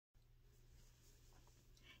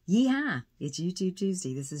Yeehaw! It's YouTube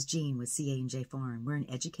Tuesday. This is Jean with CA&J Farm. We're an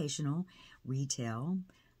educational, retail,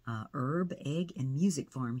 herb, egg, and music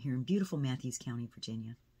farm here in beautiful Matthews County,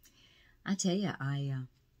 Virginia. I tell you,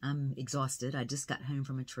 I'm exhausted. I just got home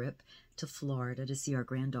from a trip to Florida to see our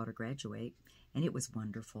granddaughter graduate, and it was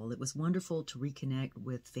wonderful. It was wonderful to reconnect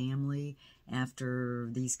with family after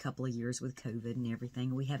these couple of years with COVID and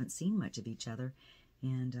everything. We haven't seen much of each other.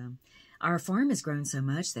 And our farm has grown so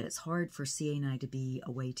much that it's hard for CA and I to be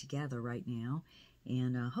away together right now.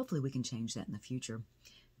 And hopefully we can change that in the future.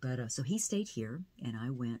 But so he stayed here, and I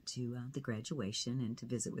went to the graduation and to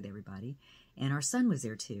visit with everybody. And our son was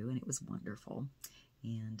there too, and it was wonderful.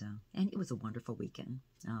 And it was a wonderful weekend,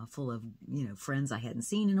 full of friends I hadn't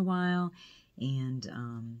seen in a while, and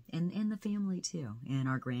the family too, and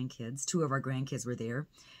our grandkids. 2 of our grandkids were there.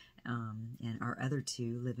 And our other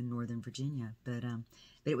 2 live in Northern Virginia, but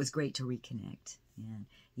it was great to reconnect. And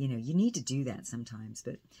you need to do that sometimes.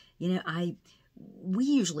 But we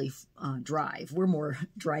usually drive. We're more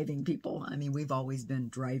driving people. I mean, we've always been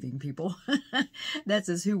driving people. That's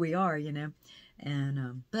just who we are,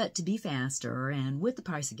 And but to be faster, and with the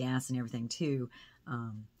price of gas and everything too.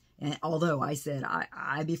 And although I said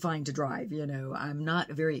I'd be fine to drive, I'm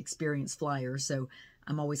not a very experienced flyer, so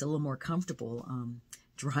I'm always a little more comfortable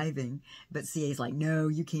driving. But CA's like, no,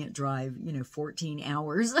 you can't drive 14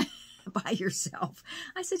 hours by yourself.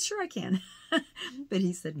 I said, sure I can. But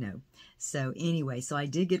he said no. So anyway, so I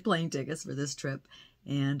did get plane tickets for this trip,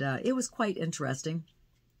 and it was quite interesting.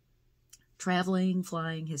 Traveling,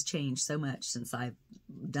 flying has changed so much since I've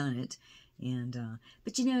done it. And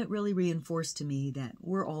but it really reinforced to me that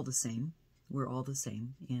we're all the same. We're all the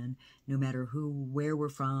same, and no matter where we're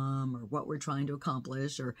from, or what we're trying to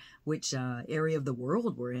accomplish, or which area of the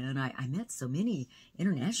world we're in. I met so many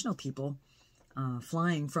international people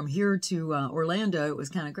flying from here to Orlando. It was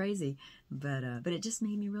kind of crazy, but it just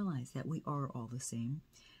made me realize that we are all the same.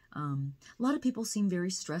 A lot of people seem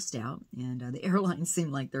very stressed out, and the airlines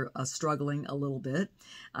seem like they're struggling a little bit.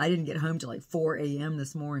 I didn't get home till like 4 a.m.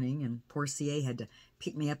 this morning, and poor CA had to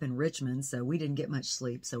pick me up in Richmond, so we didn't get much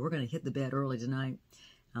sleep. So we're going to hit the bed early tonight,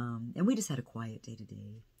 and we just had a quiet day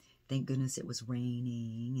today. Thank goodness it was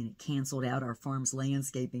raining, and it canceled out our farm's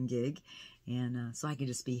landscaping gig, and so I could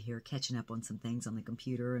just be here catching up on some things on the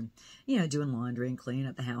computer, and doing laundry and cleaning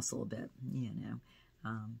up the house a little bit.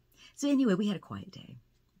 So anyway, we had a quiet day.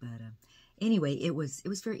 But anyway, it was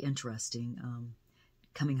very interesting.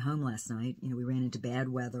 Coming home last night, we ran into bad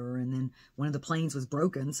weather, and then one of the planes was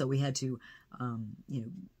broken, so we had to,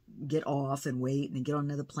 get off and wait and then get on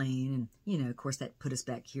another plane. And, of course, that put us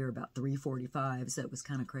back here about 3:45, so it was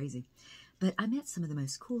kind of crazy. But I met some of the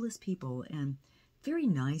most coolest people and very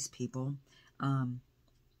nice people.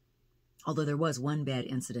 Although there was one bad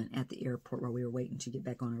incident at the airport while we were waiting to get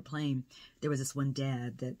back on our plane. There was this one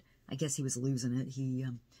dad that I guess he was losing it.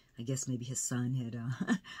 I guess maybe his son had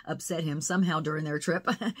upset him somehow during their trip.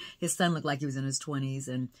 His son looked like he was in his 20s,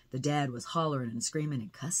 and the dad was hollering and screaming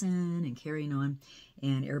and cussing and carrying on.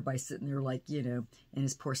 And everybody's sitting there like, and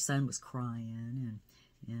his poor son was crying.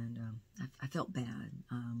 And I felt bad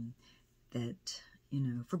that,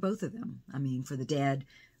 for both of them. I mean, for the dad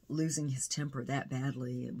losing his temper that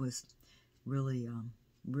badly, it was really,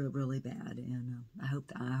 really bad. And I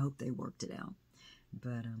hope they worked it out.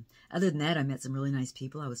 But other than that, I met some really nice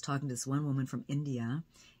people. I was talking to this one woman from India,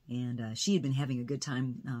 and she had been having a good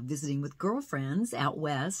time visiting with girlfriends out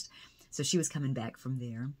west. So she was coming back from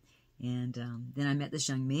there. And then I met this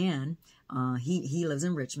young man. He lives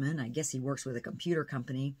in Richmond. I guess he works with a computer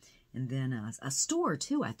company. And then a store,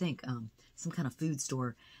 too, I think, some kind of food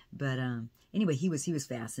store. But anyway, he was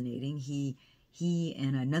fascinating. He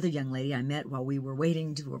and another young lady I met while we were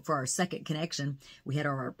waiting for our second connection. We had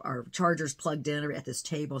our chargers plugged in at this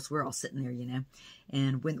table, so we're all sitting there,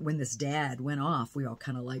 And when this dad went off, we all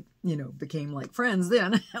kind of like, became like friends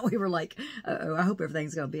then. We were like, uh-oh, I hope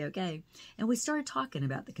everything's going to be okay. And we started talking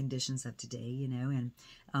about the conditions of today, and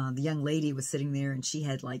the young lady was sitting there, and she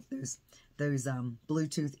had like those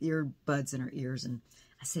Bluetooth earbuds in her ears, and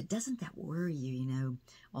I said, doesn't that worry you,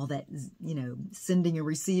 all that, sending and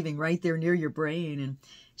receiving right there near your brain? And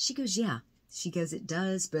she goes, yeah. She goes, it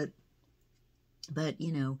does, but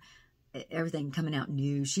everything coming out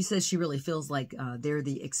new. She says she really feels like they're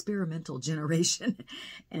the experimental generation,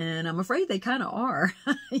 and I'm afraid they kind of are,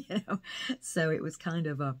 So it was kind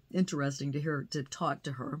of interesting to talk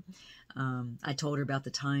to her. I told her about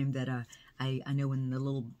the time that I know when the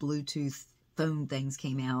little Bluetooth phone things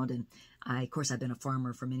came out, and of course, I've been a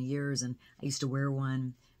farmer for many years, and I used to wear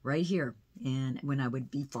one right here. And when I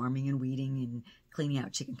would be farming and weeding and cleaning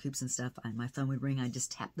out chicken coops and stuff, my phone would ring. I'd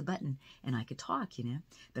just tap the button and I could talk, you know.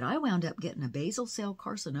 But I wound up getting a basal cell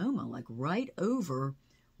carcinoma, like right over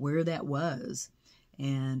where that was,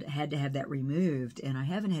 and had to have that removed. And I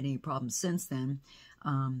haven't had any problems since then.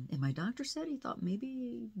 And my doctor said he thought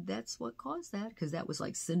maybe that's what caused that, because that was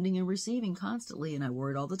like sending and receiving constantly, and I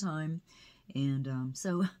worried all the time. And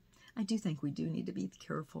so I do think we do need to be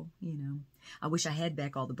careful, you know. I wish I had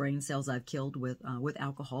back all the brain cells I've killed with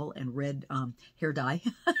alcohol and red hair dye,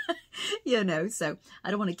 you know. So I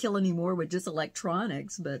don't want to kill any more with just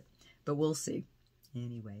electronics, but we'll see.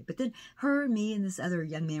 Anyway, but then her and me and this other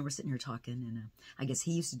young man were sitting here talking, and I guess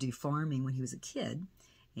he used to do farming when he was a kid.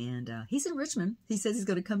 And he's in Richmond. He says he's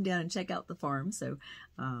going to come down and check out the farm. So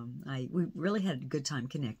we really had a good time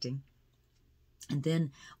connecting. And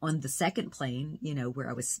then on the second plane, you know, where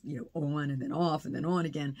I was, you know, on and then off and then on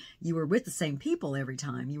again, you were with the same people every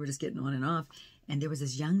time. You were just getting on and off. And there was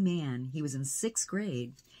this young man. He was in 6th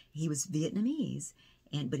grade. He was Vietnamese.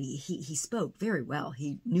 But he spoke very well.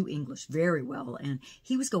 He knew English very well. And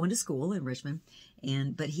he was going to school in Richmond.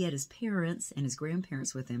 But he had his parents and his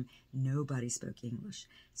grandparents with him. Nobody spoke English.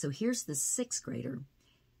 So here's the 6th grader,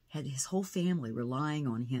 had his whole family relying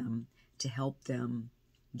on him to help them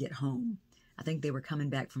get home. I think they were coming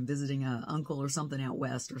back from visiting an uncle or something out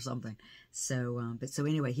west or something. So, so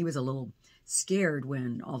anyway, he was a little scared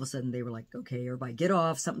when all of a sudden they were like, okay, everybody get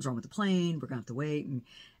off. Something's wrong with the plane. We're going to have to wait. And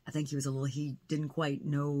I think he didn't quite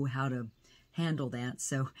know how to handle that.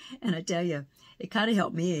 So, and I tell you, it kind of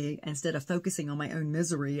helped me. Instead of focusing on my own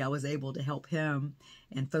misery, I was able to help him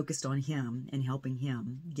and focused on him and helping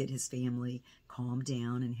him get his family calm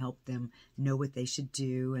down and help them know what they should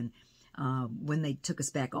do. And when they took us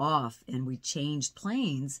back off and we changed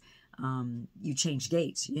planes, you change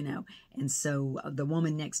gates, you know. And so the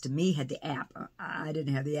woman next to me had the app. I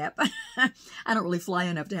didn't have the app. I don't really fly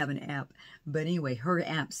enough to have an app. But anyway, her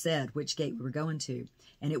app said which gate we were going to.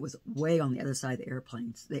 And it was way on the other side of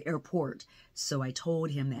the airport. So I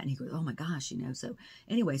told him that, and he goes, oh my gosh, you know. So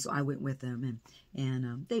anyway, so I went with them,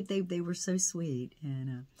 and they were so sweet.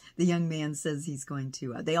 And the young man says he's going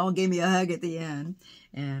to, they all gave me a hug at the end.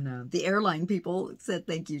 And the airline people said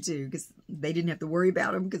thank you too, because they didn't have to worry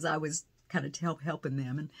about him, because I was kind of helping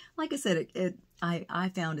them. And like I said,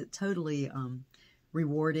 I found it totally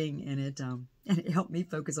rewarding, and it helped me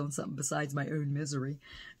focus on something besides my own misery.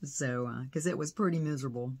 So, because it was pretty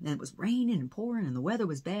miserable, and it was raining and pouring, and the weather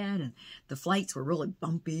was bad, and the flights were really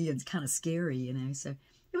bumpy and kind of scary, you know. So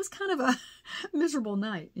it was kind of a miserable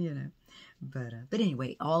night, you know. But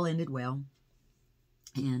anyway, all ended well.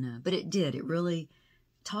 And but it really,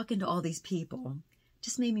 talking to all these people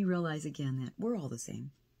just made me realize again that we're all the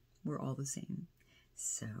same. We're all the same.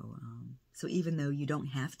 So, so even though you don't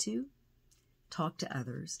have to talk to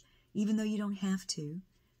others, even though you don't have to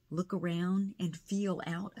look around and feel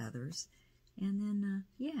out others, and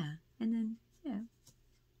then,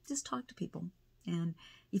 just talk to people. And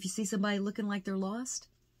if you see somebody looking like they're lost,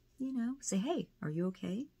 you know, say, hey, are you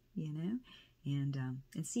okay? You know,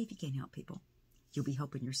 and see if you can help people. You'll be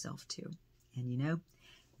helping yourself too. And you know,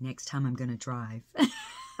 next time I'm going to drive.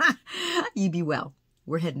 You be well.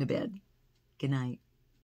 We're heading to bed. Good night.